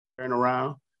turn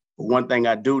around. But one thing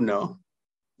I do know,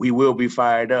 we will be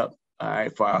fired up, all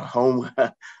right, for our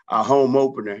home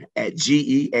opener at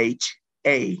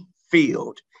GEHA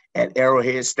Field at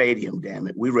Arrowhead Stadium, damn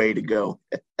it. We ready to go.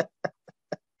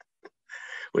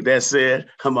 With that said,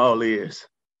 I'm all ears.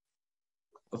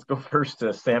 Let's go first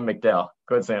to Sam McDowell.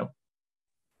 Go ahead, Sam.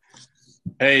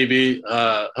 Hey, B.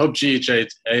 Hope GHA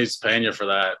is paying you for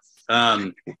that.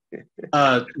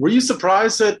 Were you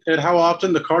surprised at how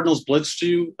often the Cardinals blitzed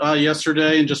you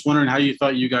yesterday, and just wondering how you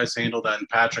thought you guys handled that, and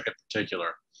Patrick in particular?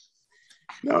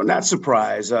 No, not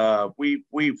surprised.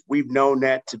 We've known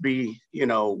that to be,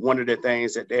 one of the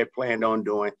things that they're planned on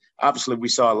doing. Obviously, we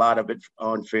saw a lot of it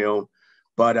on film,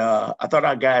 but I thought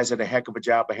our guys did a heck of a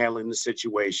job of handling the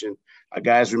situation. Our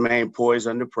guys remained poised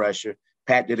under pressure.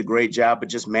 Pat did a great job of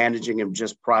just managing and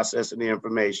just processing the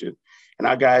information, and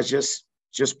our guys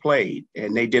just played,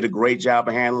 and they did a great job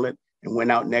of handling it and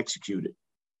went out and executed.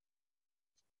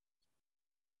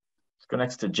 Let's go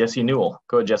next to Jesse Newell.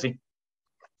 Go ahead, Jesse.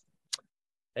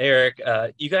 Hey, Eric,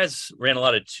 you guys ran a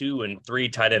lot of 2 and 3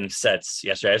 tight end sets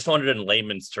yesterday. I just wondered in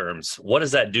layman's terms, what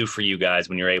does that do for you guys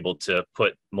when you're able to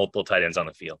put multiple tight ends on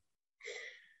the field?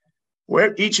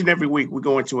 Well, each and every week we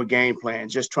go into a game plan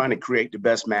just trying to create the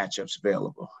best matchups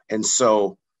available. And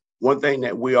so one thing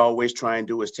that we always try and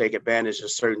do is take advantage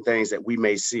of certain things that we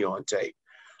may see on tape.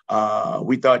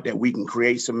 We thought that we can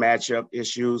create some matchup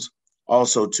issues.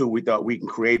 Also, too, we thought we can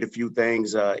create a few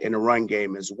things in the run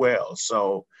game as well.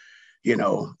 So,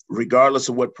 regardless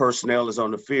of what personnel is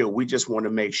on the field, we just want to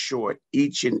make sure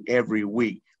each and every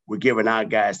week we're giving our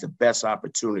guys the best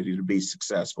opportunity to be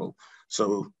successful.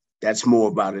 So that's more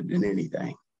about it than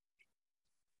anything.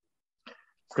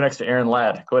 Let's go next to Aaron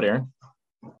Ladd. Go ahead, Aaron.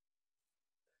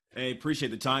 Hey,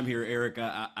 appreciate the time here, Eric.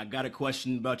 I got a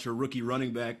question about your rookie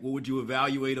running back. What would you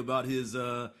evaluate about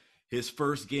his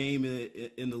first game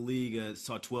in the league?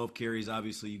 Saw 12 carries.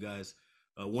 Obviously, you guys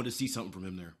wanted to see something from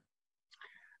him there.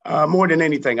 More than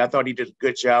anything, I thought he did a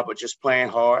good job of just playing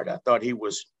hard. I thought he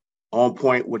was on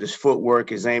point with his footwork,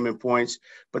 his aiming points.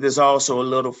 But there's also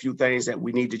a few things that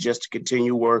we need to just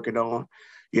continue working on,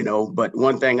 But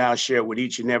one thing I'll share with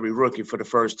each and every rookie for the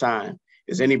first time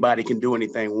is anybody can do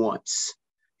anything once.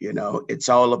 It's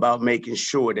all about making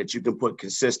sure that you can put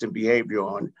consistent behavior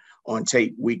on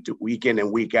tape week in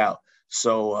and week out.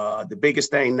 So the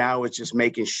biggest thing now is just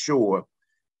making sure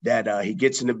that he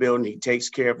gets in the building, he takes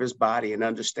care of his body and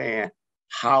understand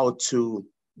how to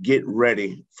get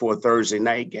ready for a Thursday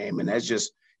night game. And that's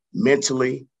just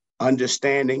mentally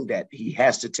understanding that he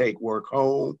has to take work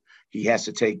home. He has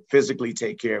to physically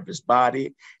take care of his body.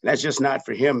 And that's just not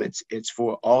for him. It's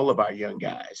for all of our young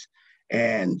guys.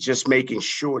 And just making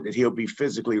sure that he'll be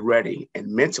physically ready and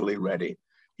mentally ready,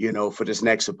 for this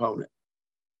next opponent.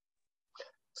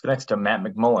 Let's go next to Matt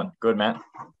McMullen. Go ahead, Matt.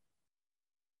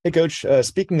 Hey, Coach,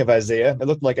 speaking of Isaiah, it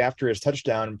looked like after his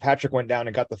touchdown, Patrick went down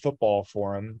and got the football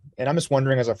for him. And I'm just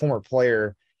wondering, as a former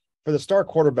player, for the star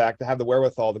quarterback to have the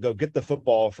wherewithal to go get the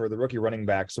football for the rookie running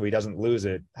back so he doesn't lose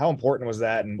it, how important was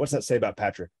that? And what's that say about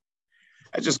Patrick?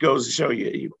 That just goes to show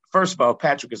you, first of all,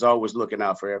 Patrick is always looking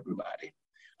out for everybody.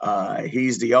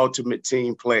 He's the ultimate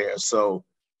team player. So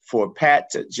for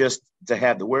Pat to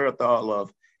have the wherewithal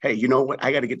of, hey, you know what?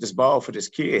 I got to get this ball for this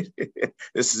kid.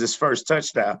 This is his first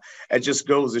touchdown. It just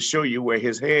goes to show you where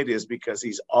his head is because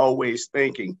he's always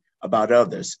thinking about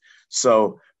others.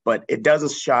 So, but it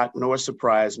doesn't shock nor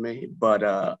surprise me, but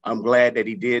I'm glad that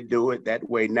he did do it that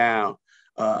way. Now,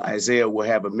 Isaiah will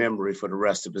have a memory for the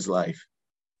rest of his life.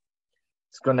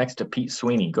 Let's go next to Pete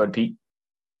Sweeney. Go ahead, Pete.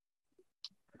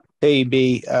 Hey,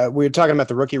 B, we were talking about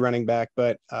the rookie running back,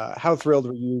 but how thrilled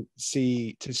were you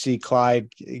to see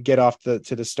Clyde get off to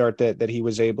the start that he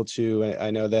was able to? I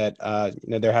know that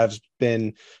there have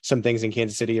been some things in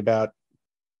Kansas City about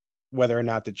whether or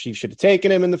not the Chiefs should have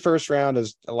taken him in the first round.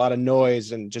 There's a lot of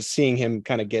noise, and just seeing him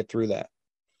kind of get through that.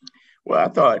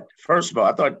 Well, first of all,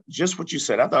 I thought just what you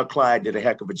said. I thought Clyde did a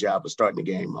heck of a job of starting the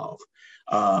game off.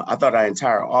 I thought our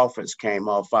entire offense came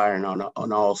off firing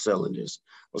on all cylinders.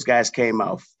 Those guys came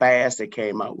out fast. They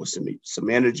came out with some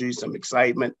energy, some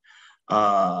excitement.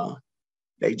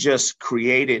 They just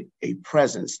created a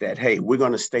presence that, hey, we're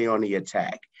going to stay on the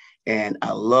attack. And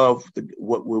I love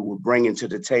what we were bringing to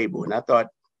the table. And I thought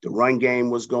the run game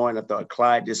was going. I thought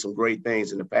Clyde did some great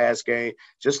things in the pass game,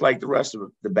 just like the rest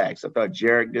of the backs. I thought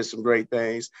Jarek did some great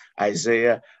things.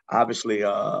 Isaiah, obviously,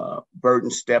 Burton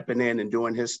stepping in and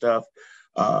doing his stuff.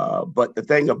 But the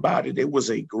thing about it, it was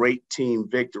a great team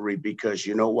victory because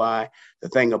you know why? The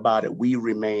thing about it, we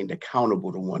remained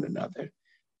accountable to one another.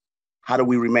 How do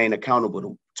we remain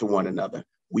accountable to one another?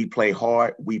 We play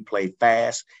hard, we play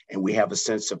fast, and we have a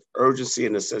sense of urgency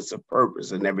and a sense of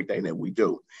purpose in everything that we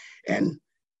do. And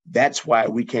that's why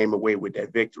we came away with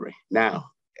that victory.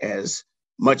 Now, as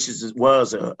much as it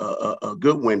was a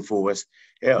good win for us,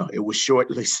 yeah, it was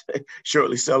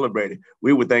shortly celebrated.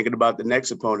 We were thinking about the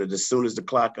next opponent as soon as the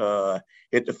clock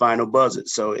hit the final buzzer.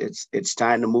 So it's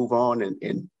time to move on, and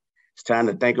it's time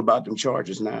to think about them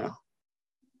Chargers now.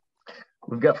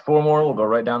 We've got four more. We'll go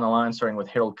right down the line, starting with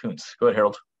Harold Kuntz. Go ahead,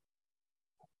 Harold.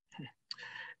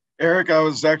 Eric, I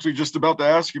was actually just about to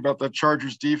ask you about that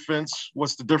Chargers defense.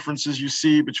 What's the differences you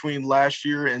see between last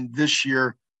year and this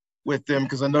year with them?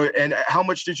 Because I know, and how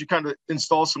much did you kind of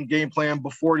install some game plan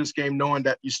before this game, knowing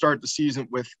that you start the season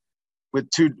with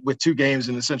two games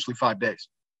in essentially 5 days?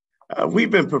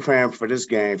 We've been preparing for this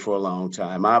game for a long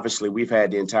time. Obviously, we've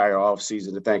had the entire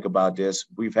offseason to think about this.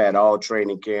 We've had all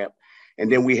training camp.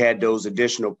 And then we had those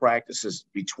additional practices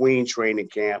between training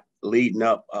camp leading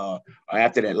up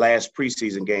after that last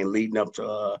preseason game, leading up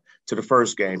to the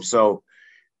first game. So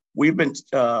we've been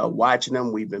watching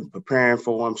them. We've been preparing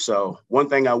for them. So one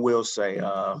thing I will say,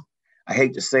 I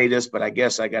hate to say this, but I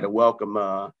guess I got to welcome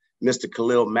Mr.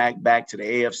 Khalil Mack back to the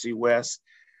AFC West.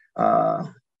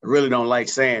 I really don't like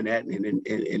saying that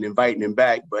and inviting him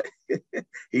back, but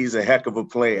he's a heck of a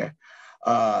player.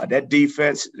 That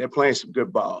defense, they're playing some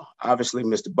good ball. Obviously,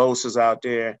 Mr. Bosa's out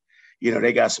there. You know,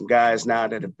 they got some guys now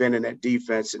that have been in that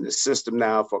defense in the system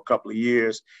now for a couple of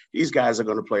years. These guys are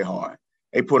going to play hard.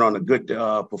 They put on a good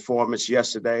performance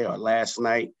yesterday or last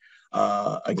night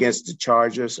against the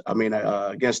Chargers.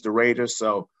 Against the Raiders.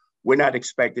 So we're not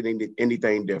expecting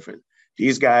anything different.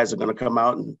 These guys are going to come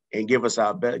out and give us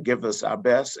our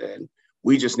best, and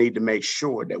we just need to make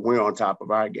sure that we're on top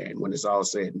of our game when it's all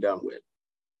said and done with.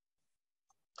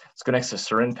 Let's go next to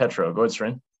Seren Petro. Go ahead,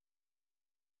 Seren.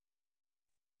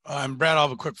 Brad, I'll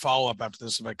have a quick follow-up after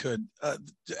this if I could.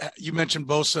 You mentioned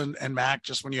Bosa and Mack.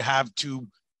 Just when you have two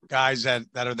guys that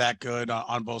are that good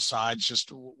on both sides,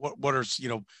 just what are,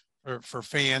 for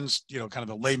fans, kind of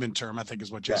the layman term, I think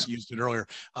is what Jesse used it earlier.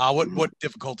 What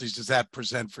difficulties does that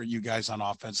present for you guys on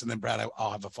offense? And then, Brad,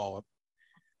 I'll have a follow-up.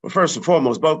 Well, first and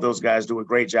foremost, both those guys do a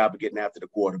great job of getting after the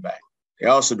quarterback. They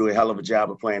also do a hell of a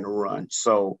job of playing the run.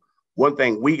 So one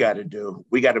thing we got to do,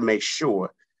 we got to make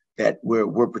sure that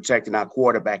we're protecting our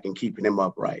quarterback and keeping him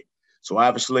upright. So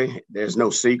obviously, there's no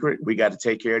secret. We got to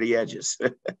take care of the edges.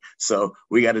 So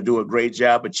we got to do a great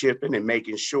job of chipping and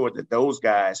making sure that those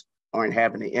guys aren't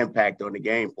having an impact on the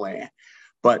game plan.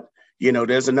 But,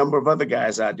 there's a number of other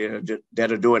guys out there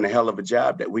that are doing a hell of a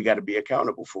job that we got to be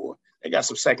accountable for. They got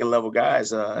some second-level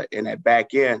guys in that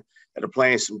back end that are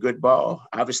playing some good ball.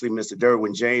 Obviously, Mr.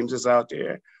 Derwin James is out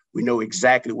there. We know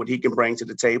exactly what he can bring to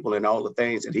the table and all the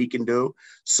things that he can do.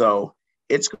 So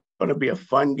it's going to be a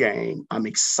fun game. I'm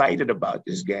excited about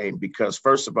this game because,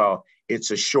 first of all,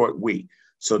 it's a short week.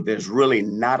 So there's really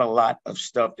not a lot of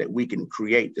stuff that we can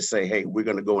create to say, hey, we're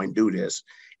going to go and do this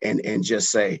and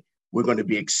just say we're going to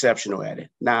be exceptional at it.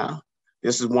 Now,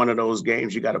 this is one of those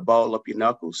games you got to ball up your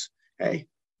knuckles. Hey,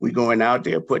 we're going out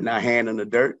there, putting our hand in the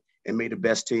dirt and may the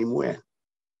best team win.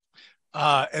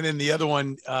 And then the other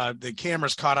one, the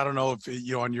cameras caught, I don't know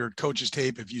if, on your coach's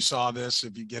tape, if you saw this,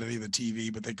 if you get any of the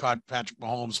TV, but they caught Patrick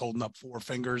Mahomes holding up 4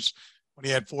 fingers when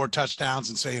he had 4 touchdowns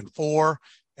and saying 4.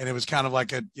 And it was kind of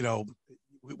like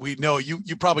we know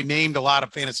you probably named a lot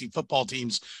of fantasy football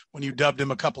teams when you dubbed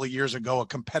him a couple of years ago a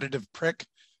competitive prick.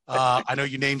 I know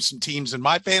you named some teams in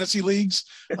my fantasy leagues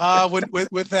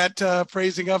with that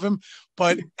phrasing of him,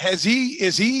 but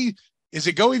is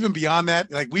it go even beyond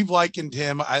that? Like we've likened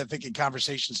him, I think, in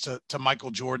conversations to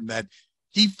Michael Jordan, that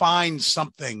he finds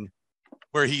something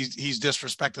where he's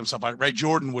disrespecting himself. Right?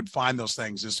 Jordan would find those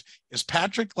things. Is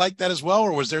Patrick like that as well,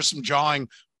 or was there some jawing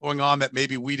going on that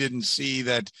maybe we didn't see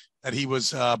that he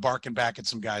was barking back at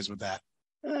some guys with that?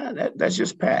 That's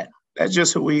just Pat. That's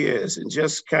just who he is, and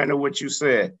just kind of what you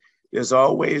said. There's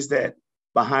always that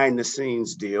behind the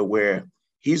scenes deal where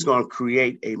he's going to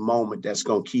create a moment that's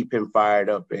going to keep him fired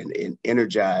up and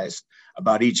energized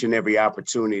about each and every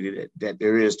opportunity that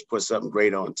there is to put something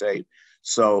great on tape.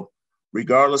 So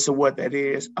regardless of what that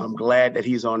is, I'm glad that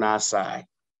he's on our side,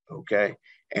 okay?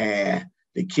 And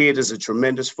the kid is a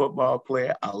tremendous football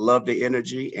player. I love the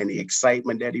energy and the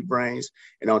excitement that he brings.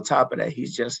 And on top of that,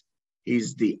 he's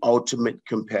the ultimate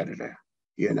competitor,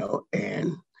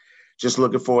 and just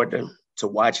looking forward to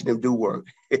watching him do work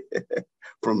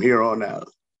from here on out.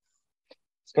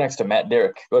 Let's go next to Matt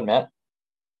Derrick. Go ahead, Matt.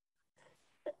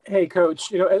 Hey,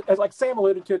 Coach. As like Sam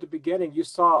alluded to at the beginning, you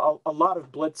saw a lot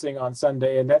of blitzing on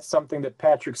Sunday, and that's something that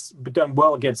Patrick's done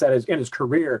well against that in his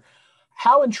career.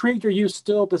 How intrigued are you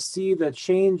still to see the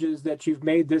changes that you've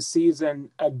made this season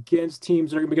against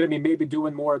teams that are going to be maybe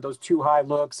doing more of those too high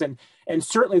looks, and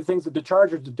certainly the things that the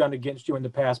Chargers have done against you in the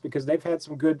past, because they've had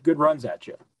some good runs at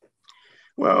you?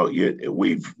 Well,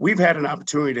 we've had an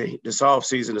opportunity this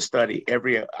offseason to study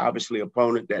every obviously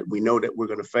opponent that we know that we're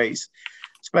going to face,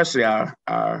 especially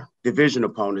our division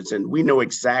opponents, and we know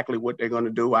exactly what they're going to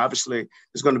do. Obviously,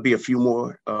 there's going to be a few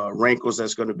more wrinkles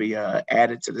that's going to be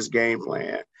added to this game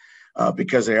plan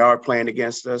because they are playing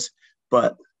against us.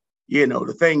 But,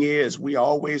 the thing is, we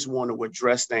always want to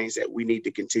address things that we need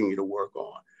to continue to work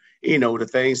on. The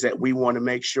things that we want to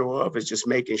make sure of is just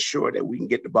making sure that we can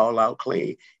get the ball out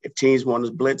clean. If teams want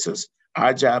to blitz us,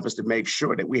 our job is to make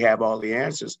sure that we have all the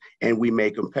answers and we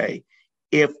make them pay.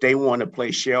 If they want to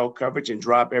play shell coverage and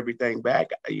drop everything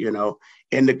back,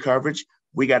 in the coverage,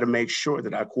 we got to make sure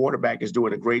that our quarterback is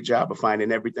doing a great job of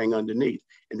finding everything underneath.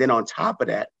 And then on top of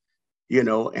that,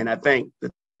 and I think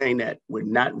the thing that we're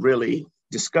not really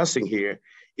discussing here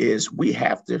is we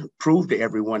have to prove to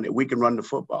everyone that we can run the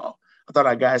football. I thought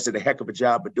our guys did a heck of a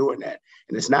job of doing that.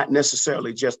 And it's not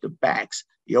necessarily just the backs.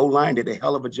 The O-line did a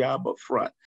hell of a job up front.